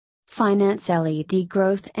Finance LED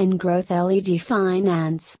Growth and Growth LED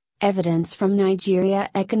Finance, Evidence from Nigeria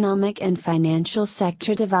Economic and Financial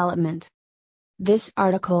Sector Development. This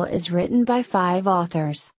article is written by 5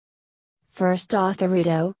 authors. First author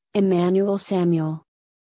Ido, Emmanuel Samuel.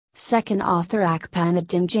 Second author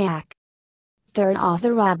Akpanadim Jack. Third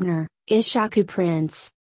author Abner, Ishaku Prince.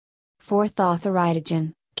 Fourth author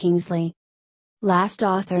Idajan, Kingsley. Last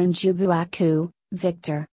author Njubuaku,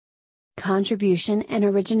 Victor. Contribution and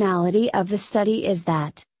originality of the study is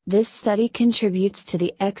that, this study contributes to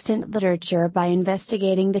the extant literature by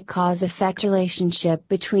investigating the cause-effect relationship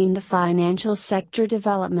between the financial sector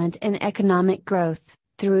development and economic growth,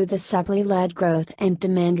 through the supply-led growth and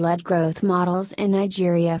demand-led growth models in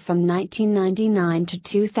Nigeria from 1999 to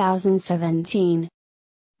 2017.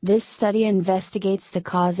 This study investigates the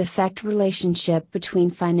cause-effect relationship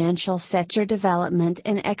between financial sector development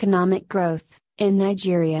and economic growth in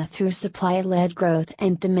Nigeria through supply-led growth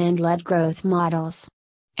and demand-led growth models.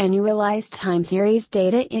 Annualized time series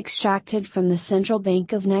data extracted from the Central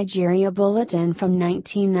Bank of Nigeria Bulletin from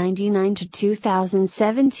 1999 to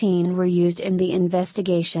 2017 were used in the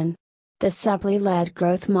investigation. The supply-led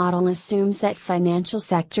growth model assumes that financial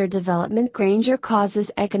sector development Granger causes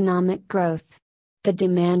economic growth. The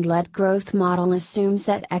demand-led growth model assumes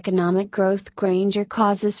that economic growth Granger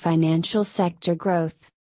causes financial sector growth.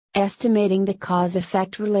 Estimating the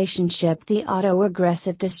cause-effect relationship, the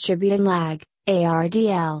autoaggressive distributed lag,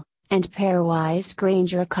 ARDL, and pairwise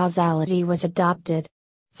Granger causality was adopted.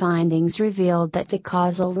 Findings revealed that the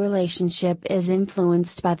causal relationship is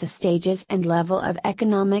influenced by the stages and level of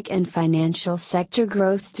economic and financial sector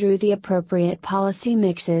growth through the appropriate policy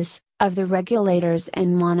mixes of the regulators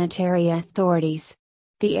and monetary authorities.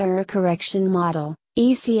 The error correction model,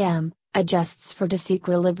 ECM, adjusts for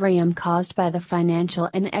disequilibrium caused by the financial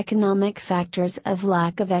and economic factors of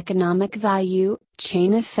lack of economic value,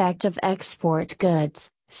 chain effect of export goods,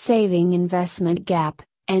 saving investment gap,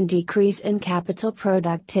 and decrease in capital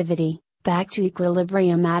productivity, back to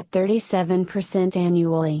equilibrium at 37%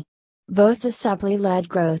 annually. Both the supply-led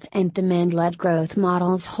growth and demand-led growth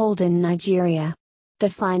models hold in Nigeria. The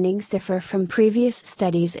findings differ from previous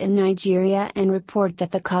studies in Nigeria and report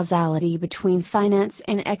that the causality between finance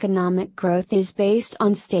and economic growth is based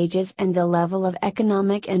on stages and the level of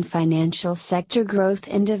economic and financial sector growth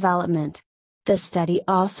and development. The study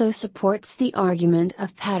also supports the argument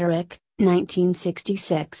of Patrick,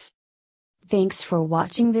 1966. Thanks for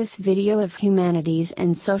watching this video of Humanities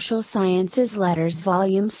and Social Sciences Letters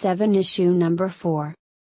Volume 7 Issue Number 4.